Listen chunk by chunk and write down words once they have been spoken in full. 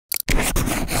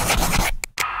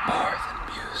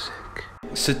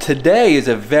So today is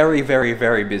a very, very,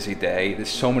 very busy day. There's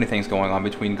so many things going on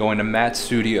between going to Matt's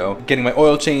studio, getting my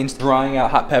oil changed, drying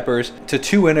out hot peppers, to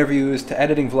 2 interviews, to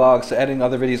editing vlogs, to editing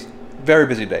other videos. Very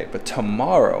busy day. But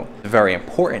tomorrow is a very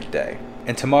important day.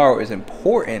 And tomorrow is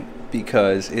important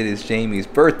because it is Jamie's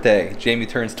birthday. Jamie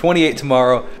turns 28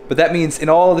 tomorrow, but that means in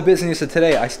all the business of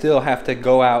today, I still have to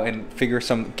go out and figure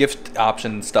some gift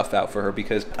option stuff out for her,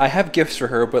 because I have gifts for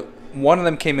her, but one of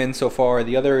them came in so far.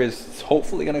 The other is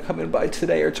hopefully gonna come in by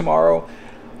today or tomorrow.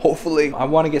 Hopefully. I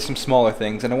wanna get some smaller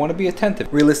things and I wanna be attentive.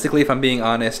 Realistically, if I'm being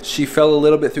honest, she fell a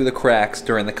little bit through the cracks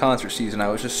during the concert season. I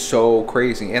was just so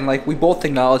crazy. And like, we both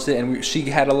acknowledged it, and she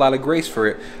had a lot of grace for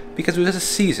it because it was just a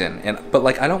season. But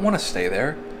like, I don't wanna stay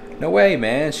there. No way,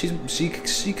 man.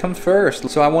 She comes first,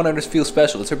 so I want her to feel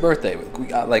special. It's her birthday. We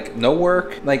got like no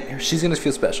work. Like, she's gonna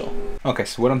feel special. Okay,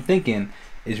 so what I'm thinking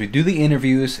is we do the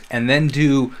interviews and then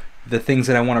do the things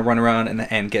that I want to run around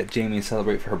and get Jamie and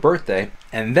celebrate for her birthday,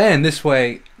 and then this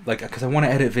way, like, because I want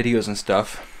to edit videos and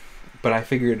stuff. But I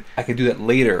figured I could do that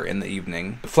later in the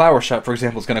evening. The flower shop, for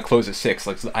example, is gonna close at 6.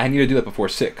 Like, so I need to do that before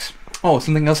 6. Oh,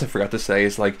 something else I forgot to say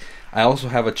is, like, I also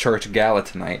have a church gala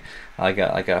tonight, like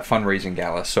a fundraising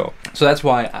gala. So that's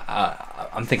why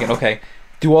I'm thinking, okay,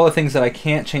 do all the things that I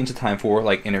can't change the time for,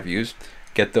 like interviews,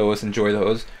 get those, enjoy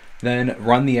those, then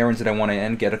run the errands that I want to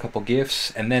end, get a couple gifts,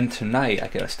 and then tonight I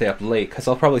gotta stay up late because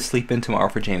I'll probably sleep in tomorrow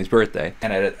for Jamie's birthday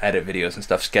and edit videos and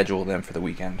stuff, schedule them for the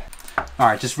weekend. All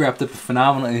right, just wrapped up a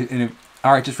phenomenal interview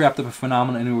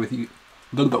with you.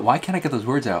 A little bit. Why can't I get those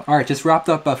words out? All right, just wrapped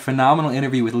up a phenomenal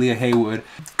interview with Leah Haywood.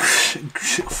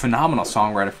 Phenomenal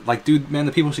songwriter. Like, dude, man,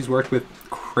 the people she's worked with,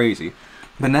 crazy.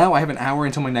 But now I have an hour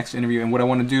until my next interview, and what I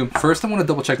want to do, first I want to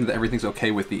double check that everything's okay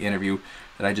with the interview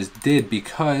that I just did,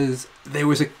 because there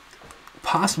was a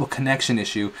possible connection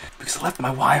issue because I left my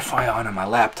Wi-Fi on my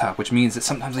laptop, which means that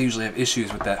sometimes I usually have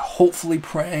issues with that. Hopefully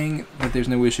praying that there's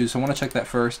no issues, so I want to check that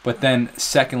first. But then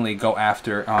secondly, go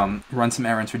after, run some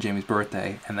errands for Jamie's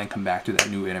birthday, and then come back to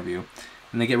that new interview.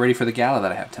 And then get ready for the gala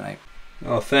that I have tonight.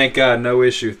 Oh, thank God, no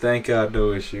issue. Thank God,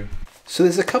 no issue. So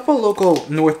there's a couple local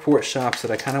Northport shops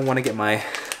that I kind of want to get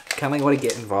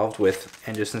get involved with,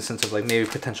 and just in the sense of like maybe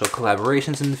potential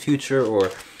collaborations in the future,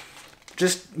 or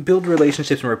just build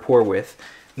relationships and rapport with.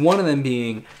 One of them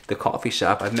being the coffee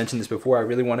shop. I've mentioned this before. I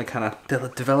really want to kind of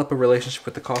develop a relationship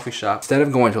with the coffee shop. Instead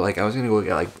of going to like, I was going to go to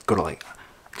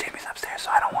Jamie's upstairs,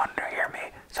 so I don't want her to hear me,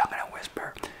 so I'm going to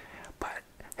whisper. But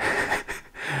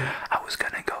I was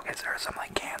going to go get her some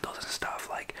like candles and stuff,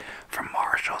 like from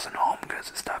Marshalls and Home Goods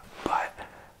and stuff. But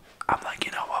I'm like,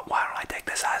 you know what, why don't I take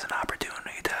this as an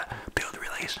opportunity to build a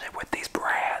relationship with these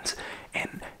brands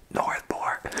in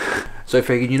Northport. So I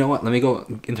figured, you know what, let me go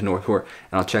into Northport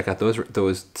and I'll check out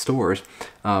those stores.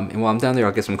 And while I'm down there,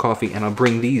 I'll get some coffee and I'll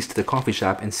bring these to the coffee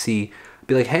shop and see,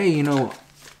 be like, hey, you know,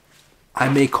 I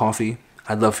make coffee.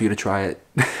 I'd love for you to try it.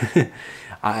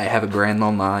 I have a brand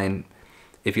online.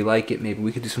 If you like it, maybe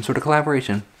we could do some sort of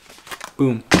collaboration.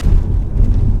 Boom.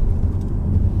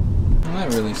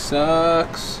 That really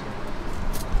sucks.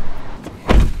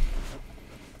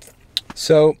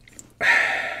 So,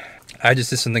 I just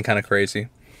did something kind of crazy.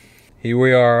 Here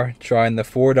we are trying the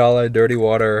 $4 dirty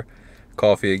water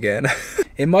coffee again.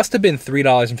 It must have been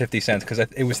 $3.50 because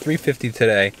it was $3.50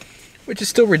 today, which is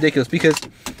still ridiculous because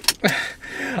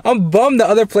I'm bummed the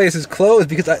other place is closed,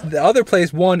 because the other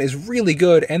place, one, is really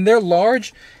good and their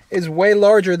large is way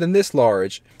larger than this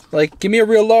large. Like, give me a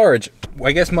real large.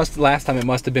 I guess last time it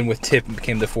must have been with tip and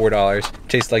became the $4.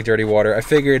 Tastes like dirty water. I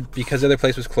figured because the other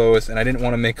place was closed and I didn't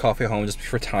want to make coffee at home just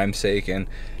for time's sake, and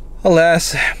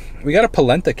alas, we got a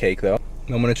polenta cake though.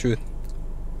 Moment of truth.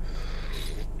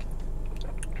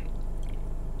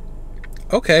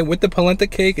 Okay, with the polenta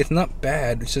cake, it's not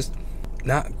bad. It's just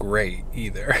not great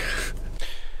either.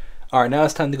 All right, now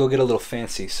it's time to go get a little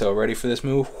fancy. So ready for this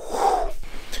move?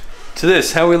 To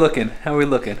this, how we looking? How we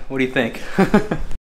looking? What do you think?